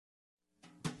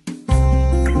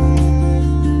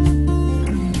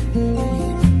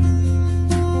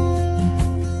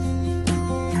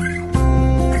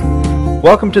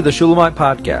Welcome to the Shulamite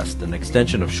Podcast, an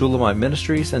extension of Shulamite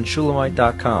Ministries and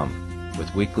Shulamite.com,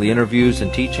 with weekly interviews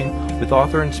and teaching with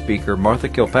author and speaker Martha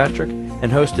Kilpatrick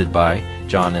and hosted by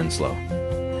John Enslow.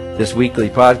 This weekly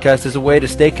podcast is a way to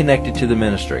stay connected to the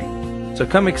ministry. So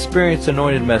come experience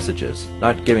anointed messages,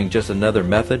 not giving just another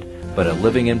method, but a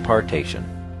living impartation.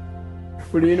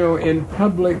 Well, you know, in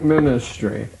public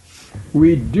ministry,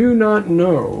 we do not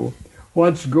know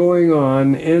what's going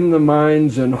on in the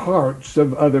minds and hearts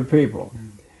of other people.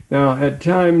 Now, at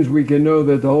times we can know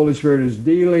that the Holy Spirit is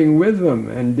dealing with them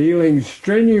and dealing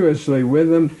strenuously with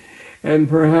them, and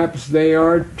perhaps they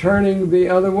are turning the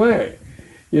other way,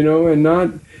 you know, and not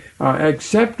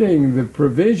accepting the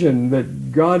provision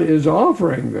that God is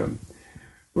offering them.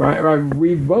 Right?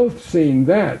 We've both seen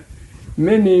that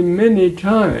many, many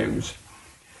times.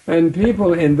 And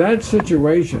people in that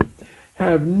situation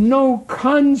have no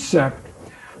concept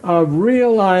of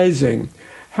realizing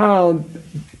how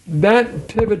that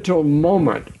pivotal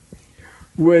moment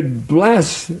would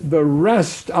bless the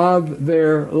rest of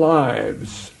their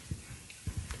lives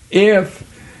if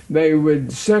they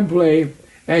would simply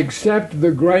accept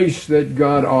the grace that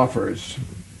God offers.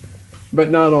 But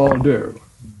not all do.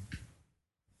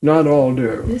 Not all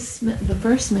do. The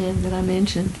first man that I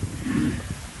mentioned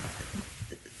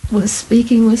was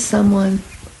speaking with someone,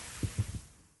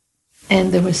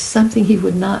 and there was something he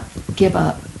would not give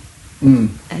up.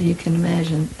 And you can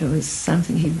imagine it was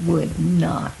something he would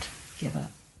not give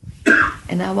up.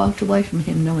 And I walked away from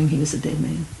him knowing he was a dead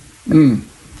man.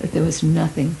 That there was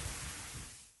nothing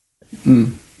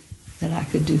that I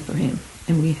could do for him.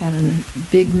 And we had a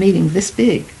big meeting, this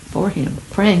big, for him,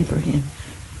 praying for him,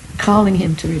 calling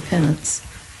him to repentance.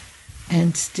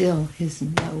 And still his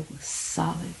no was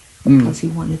solid because he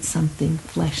wanted something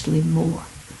fleshly more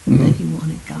than he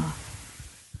wanted God.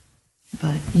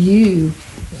 But you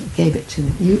gave it to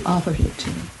him. You offered it to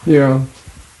him. Yeah.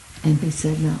 And he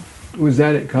said no. Was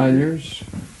that at Conyers?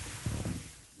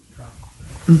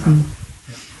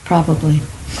 Probably.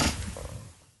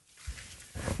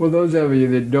 Well, those of you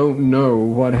that don't know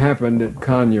what happened at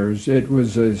Conyers, it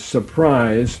was a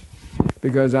surprise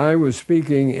because I was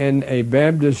speaking in a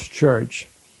Baptist church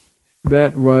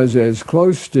that was as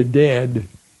close to dead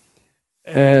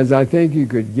as I think you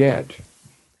could get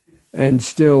and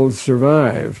still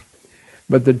survive.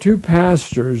 But the two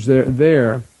pastors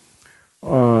there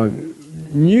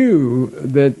knew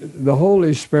that the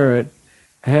Holy Spirit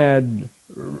had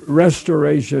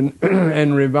restoration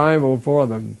and revival for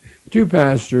them. Two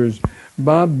pastors,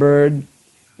 Bob Bird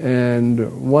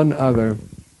and one other,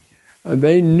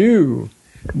 they knew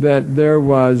that there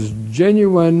was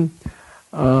genuine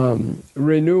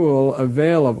renewal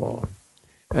available,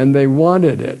 and they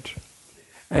wanted it.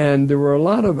 And there were a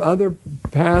lot of other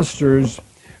pastors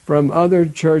from other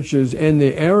churches in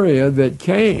the area that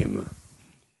came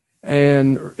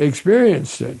and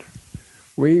experienced it.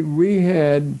 We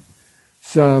had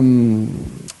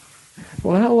some...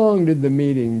 Well, how long did the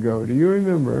meeting go? Do you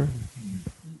remember?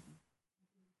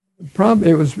 Probably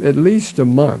it was at least a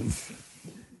month.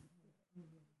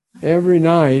 Every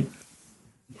night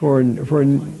for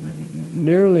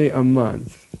nearly a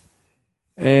month.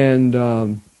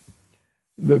 And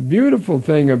the beautiful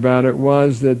thing about it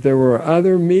was that there were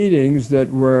other meetings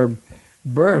that were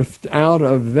birthed out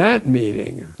of that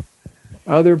meeting.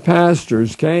 Other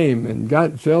pastors came and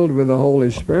got filled with the Holy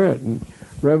Spirit and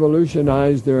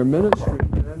revolutionized their ministry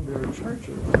and their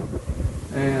churches.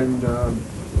 And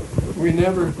we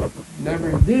never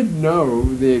did know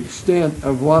the extent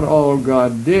of what all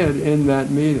God did in that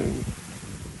meeting.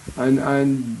 But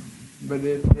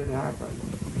it happened.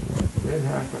 It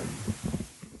happened.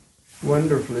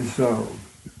 Wonderfully so.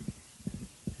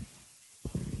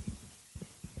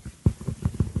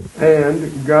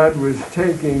 And God was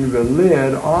taking the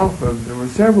lid off of, there were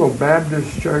several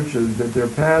Baptist churches that their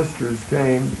pastors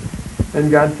came and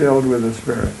got filled with the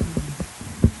Spirit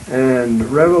and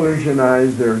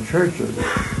revolutionized their churches.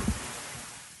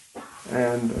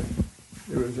 And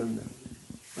it was an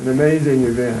amazing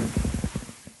event.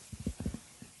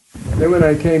 Then when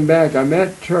I came back, I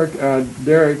met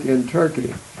Derek in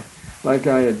Turkey, like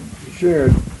I had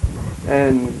shared,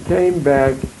 and came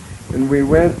back, and we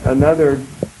went another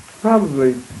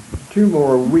probably 2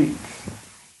 more weeks.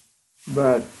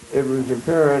 But it was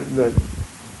apparent that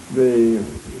the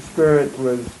Spirit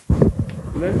was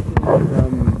lifted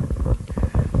from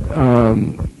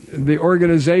the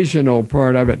organizational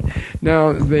part of it.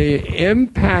 Now, the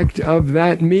impact of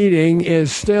that meeting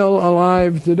is still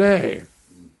alive today.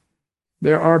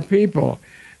 There are people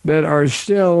that are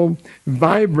still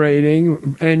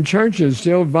vibrating, and churches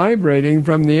still vibrating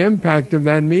from the impact of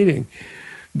that meeting.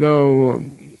 Though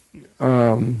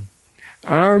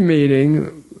our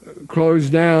meeting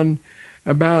closed down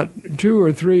about 2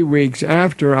 or 3 weeks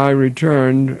after I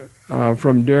returned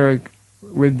from Derek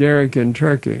in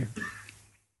Turkey.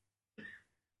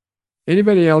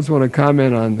 Anybody else want to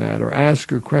comment on that or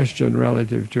ask a question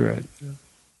relative to it?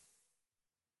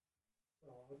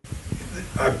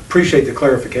 I appreciate the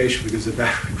clarification, because the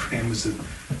diagram was the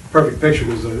perfect picture.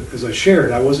 Because as I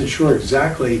shared, I wasn't sure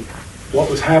exactly what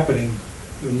was happening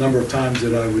the number of times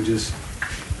that I would just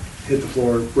hit the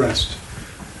floor, rest.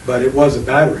 But it was a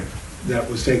battering that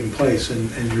was taking place,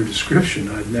 and your description,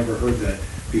 I'd never heard that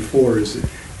before, is that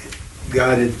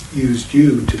God had used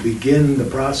you to begin the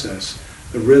process,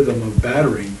 the rhythm of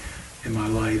battering in my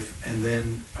life, and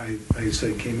then I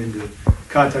said, came into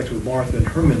contact with Martha and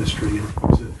her ministry, and it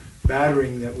was a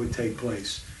battering that would take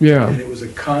place. Yeah. And it was a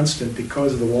constant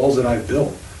because of the walls that I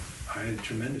built. I had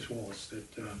tremendous walls that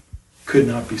could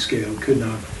not be scaled,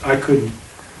 I couldn't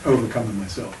overcome them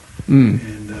myself.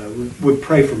 And would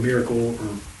pray for miracle or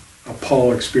a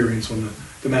Paul experience on the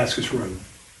Damascus Road.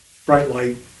 Bright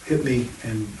light, hit me,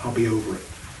 and I'll be over it.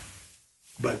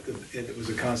 But it was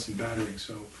a constant battering.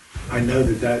 So I know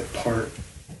the part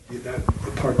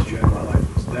that you had in my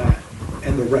life was that,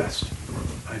 and the rest.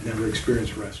 I'd never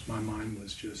experienced rest. My mind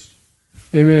was just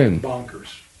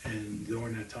bonkers. And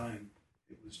during that time,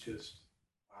 it was just,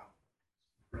 wow,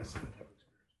 rest I'd never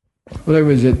experienced. Well, it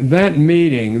was at that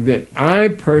meeting that I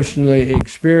personally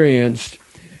experienced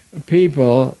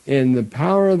people in the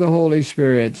power of the Holy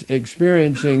Spirit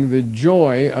experiencing the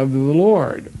joy of the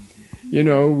Lord,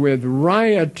 with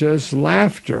riotous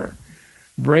laughter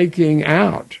breaking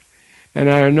out. And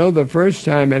I know the first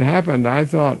time it happened, I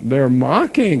thought, they're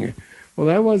mocking. Well,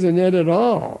 that wasn't it at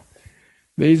all.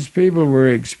 These people were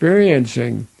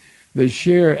experiencing the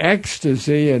sheer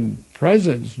ecstasy and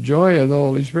presence, joy of the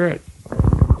Holy Spirit.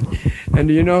 And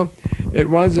it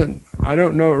wasn't, I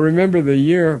don't know, remember the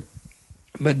year,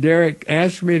 but Derek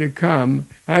asked me to come,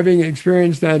 having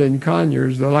experienced that in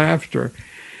Conyers, the laughter.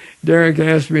 Derek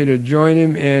asked me to join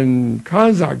him in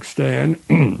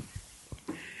Kazakhstan.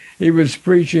 He was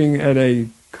preaching at a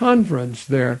conference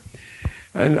there,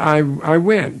 and I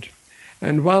went.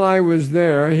 And while I was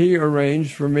there, he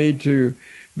arranged for me to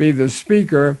be the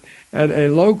speaker at a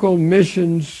local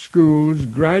mission school's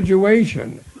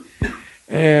graduation.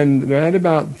 And they had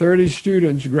about 30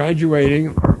 students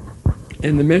graduating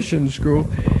in the mission school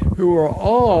who were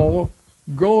all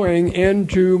going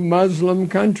into Muslim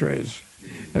countries.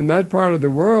 And that part of the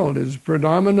world is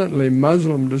predominantly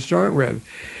Muslim to start with.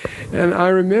 And I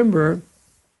remember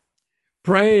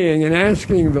praying and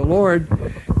asking the Lord,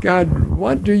 God,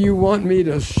 what do you want me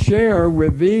to share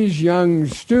with these young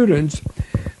students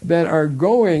that are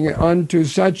going onto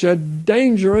such a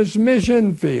dangerous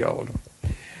mission field?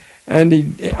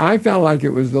 And I felt like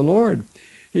it was the Lord.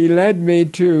 He led me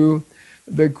to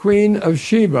the Queen of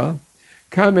Sheba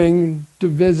coming to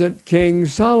visit King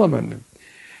Solomon.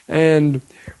 And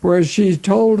where she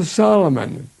told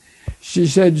Solomon, she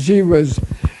said she was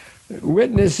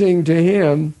witnessing to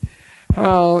him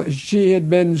how she had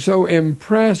been so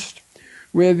impressed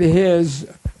with his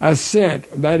ascent,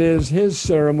 that is, his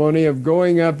ceremony of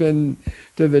going up into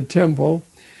the temple,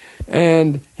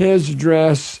 and his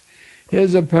dress,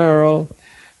 his apparel,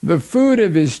 the food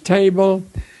of his table,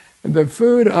 the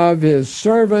food of his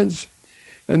servants.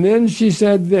 And then she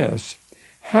said this,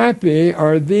 happy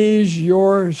are these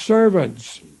your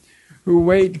servants who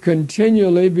wait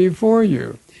continually before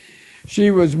you.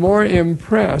 She was more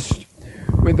impressed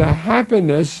with the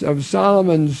happiness of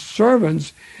Solomon's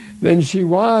servants than she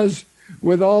was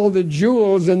with all the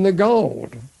jewels and the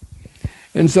gold.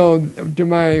 And so to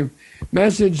my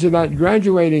message to that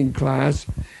graduating class,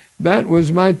 that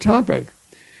was my topic,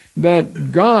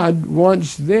 that God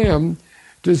wants them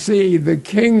to see the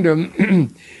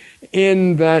kingdom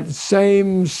in that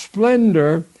same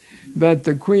splendor that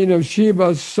the Queen of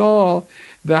Sheba saw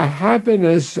the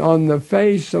happiness on the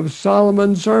face of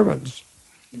Solomon's servants.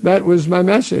 That was my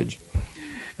message.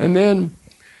 And then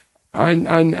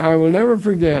I will never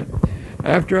forget,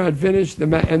 after I'd finished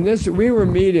we were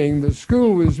meeting, the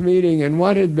school was meeting in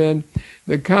what had been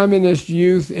the Communist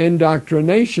Youth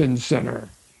Indoctrination Center.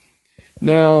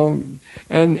 Now,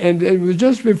 and it was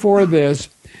just before this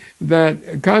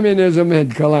that communism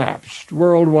had collapsed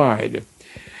worldwide.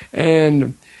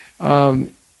 And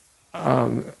Almaty,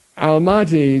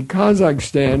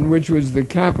 Kazakhstan, which was the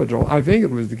capital, I think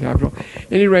it was the capital,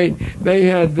 at any rate, they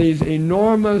had these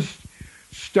enormous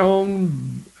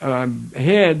stone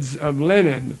heads of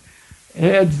Lenin,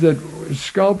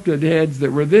 sculpted heads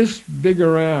that were this big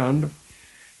around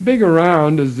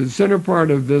as the center part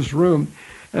of this room,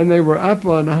 and they were up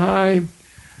on high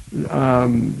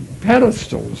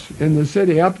pedestals in the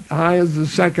city, up high as the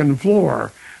second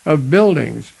floor of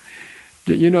buildings,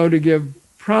 to give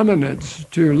prominence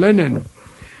to Lenin.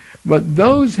 But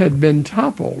those had been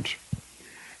toppled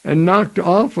and knocked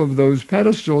off of those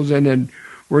pedestals and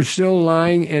were still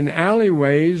lying in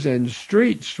alleyways and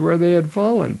streets where they had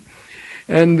fallen.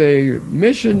 And the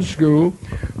mission school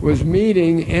was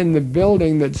meeting in the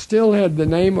building that still had the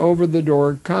name over the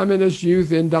door, Communist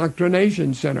Youth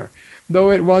Indoctrination Center,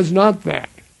 though it was not that.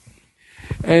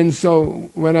 And so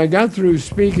when I got through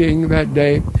speaking that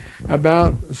day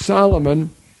about Solomon,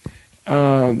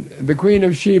 the Queen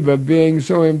of Sheba being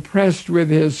so impressed with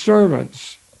his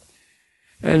servants,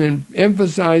 and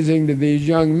emphasizing to these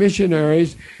young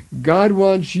missionaries, God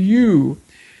wants you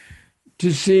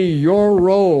to see your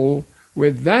role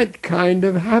with that kind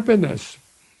of happiness.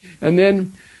 And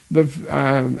then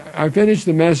I finished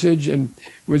the message and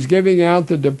was giving out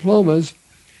the diplomas,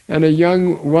 and a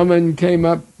young woman came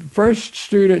up, first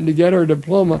student to get her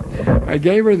diploma. I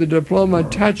gave her the diploma,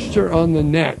 touched her on the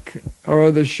neck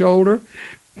or the shoulder,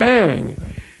 bang!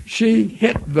 She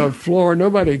hit the floor.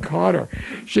 Nobody caught her.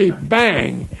 She,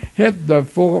 bang, hit the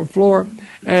floor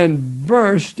and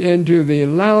burst into the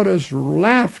loudest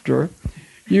laughter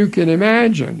you can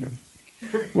imagine.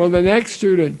 Well, the next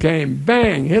student came,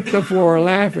 bang, hit the floor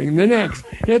laughing. The next,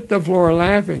 hit the floor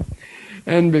laughing.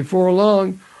 And before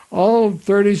long, all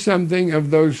 30-something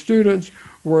of those students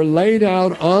were laid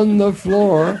out on the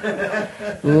floor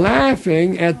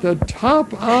laughing at the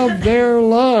top of their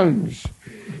lungs.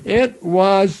 It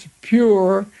was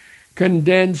pure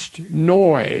condensed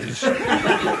noise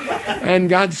and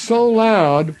got so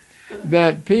loud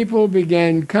that people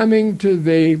began coming to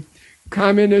the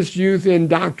Communist Youth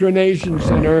Indoctrination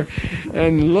Center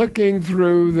and looking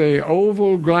through the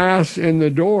oval glass in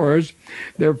the doors.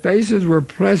 Their faces were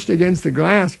pressed against the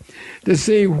glass to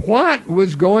see what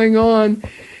was going on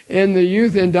in the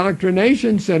Youth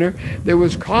Indoctrination Center that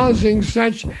was causing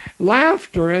such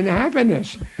laughter and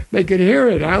happiness. They could hear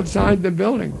it outside the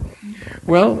building.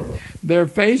 Well, their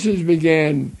faces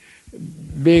began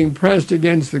being pressed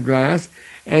against the glass,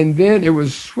 and then it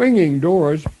was swinging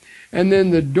doors, and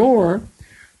then the door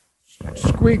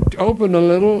squeaked open a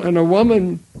little, and a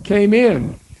woman came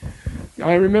in.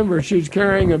 I remember she was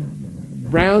carrying a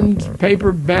brown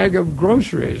paper bag of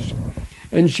groceries,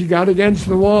 and she got against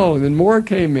the wall, and then more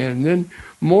came in, then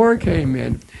more came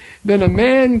in. Then a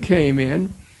man came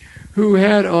in who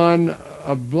had on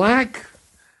a black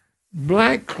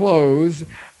clothes,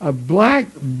 a black,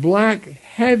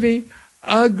 heavy,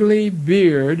 ugly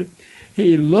beard.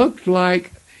 He looked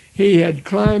like he had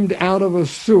climbed out of a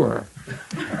sewer.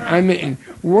 I mean,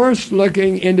 worst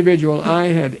looking individual I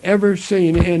had ever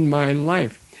seen in my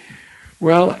life.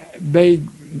 Well, the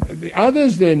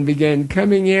others then began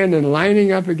coming in and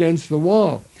lining up against the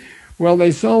wall. Well,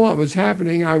 they saw what was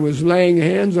happening. I was laying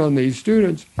hands on these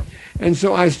students, and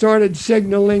so I started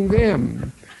signaling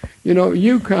them.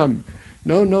 You come.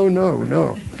 No.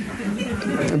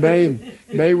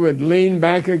 They would lean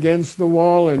back against the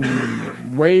wall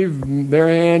and wave their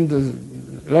hand to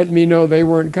let me know they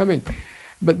weren't coming.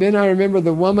 But then I remember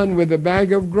the woman with the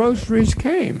bag of groceries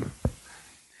came.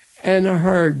 And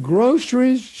her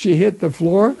groceries, she hit the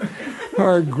floor.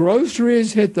 Her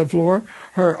groceries hit the floor.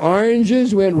 Her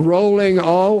oranges went rolling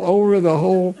all over the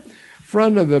whole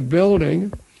front of the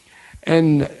building.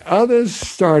 And others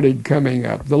started coming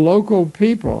up, the local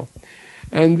people.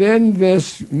 And then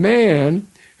this man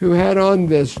who had on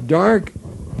this black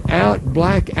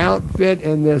outfit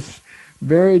and this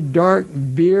very dark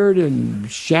beard and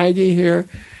shaggy hair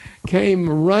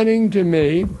came running to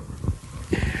me,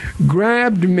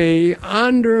 grabbed me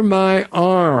under my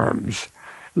arms,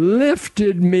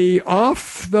 lifted me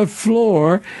off the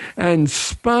floor, and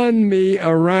spun me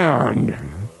around.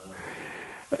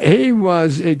 He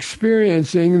was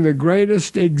experiencing the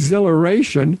greatest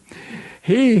exhilaration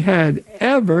he had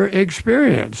ever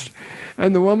experienced.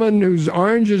 And the woman whose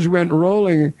oranges went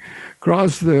rolling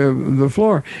across the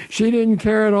floor, she didn't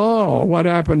care at all what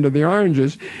happened to the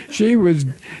oranges. She was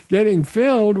getting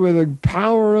filled with the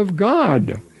power of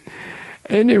God.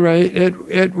 At any rate,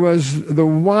 it was the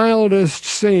wildest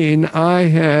scene I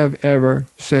have ever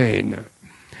seen.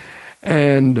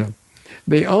 And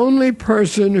the only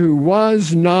person who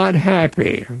was not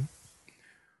happy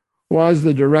was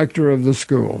the director of the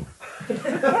school.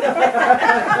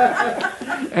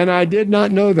 And I did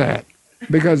not know that,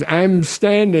 because I'm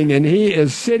standing and he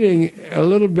is sitting a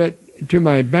little bit to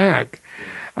my back.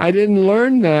 I didn't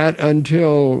learn that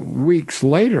until weeks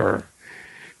later,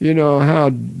 how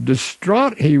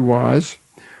distraught he was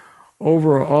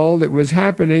over all that was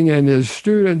happening and his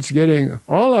students getting,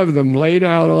 all of them, laid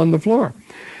out on the floor.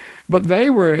 but they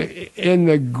were in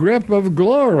the grip of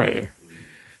glory.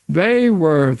 They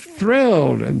were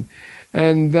thrilled,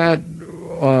 and that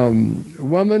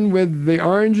woman with the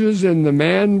oranges and the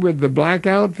man with the black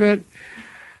outfit,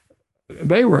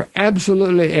 they were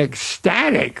absolutely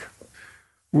ecstatic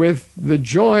with the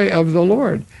joy of the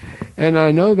Lord. And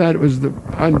I know that was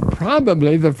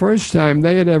probably the first time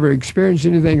they had ever experienced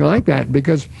anything like that,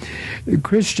 because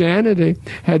Christianity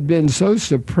had been so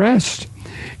suppressed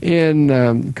in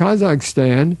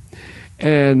Kazakhstan,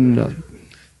 and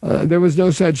there was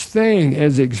no such thing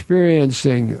as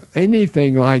experiencing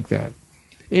anything like that. At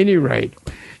any rate,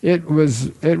 it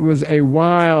was a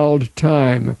wild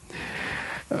time,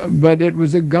 but it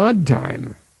was a God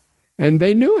time, and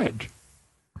they knew it.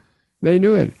 They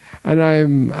knew it. And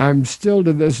I'm still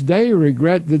to this day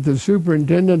regret that the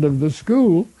superintendent of the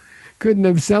school couldn't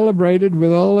have celebrated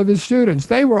with all of his students.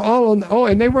 They were all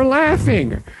and they were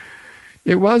laughing.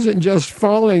 It wasn't just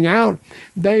falling out.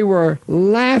 They were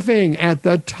laughing at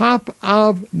the top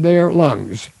of their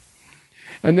lungs.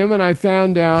 And then when I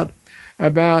found out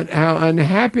about how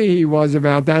unhappy he was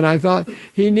about that, I thought,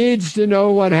 he needs to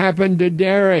know what happened to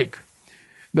Derek.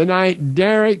 The night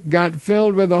Derek got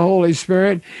filled with the Holy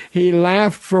Spirit, he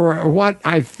laughed for what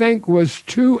I think was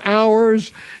 2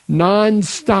 hours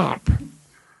non-stop.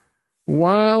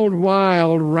 Wild,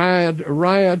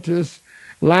 riotous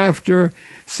laughter,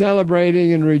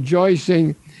 celebrating and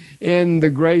rejoicing in the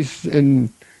grace and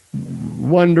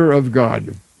wonder of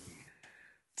God.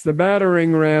 It's the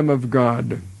battering ram of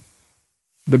God.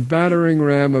 The battering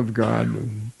ram of God.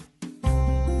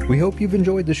 We hope you've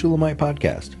enjoyed the Shulamite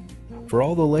Podcast. For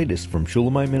all the latest from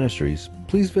Shulamite Ministries,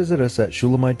 please visit us at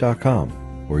shulamite.com,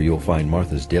 where you'll find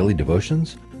Martha's daily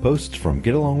devotions, posts from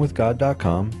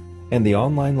getalongwithgod.com, and the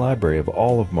online library of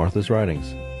all of Martha's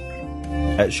writings.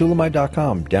 At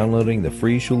shulamite.com, downloading the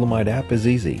free Shulamite app is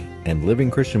easy, and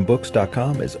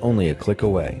livingchristianbooks.com is only a click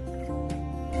away.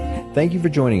 Thank you for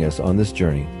joining us on this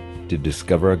journey to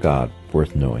discover a God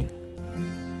worth knowing.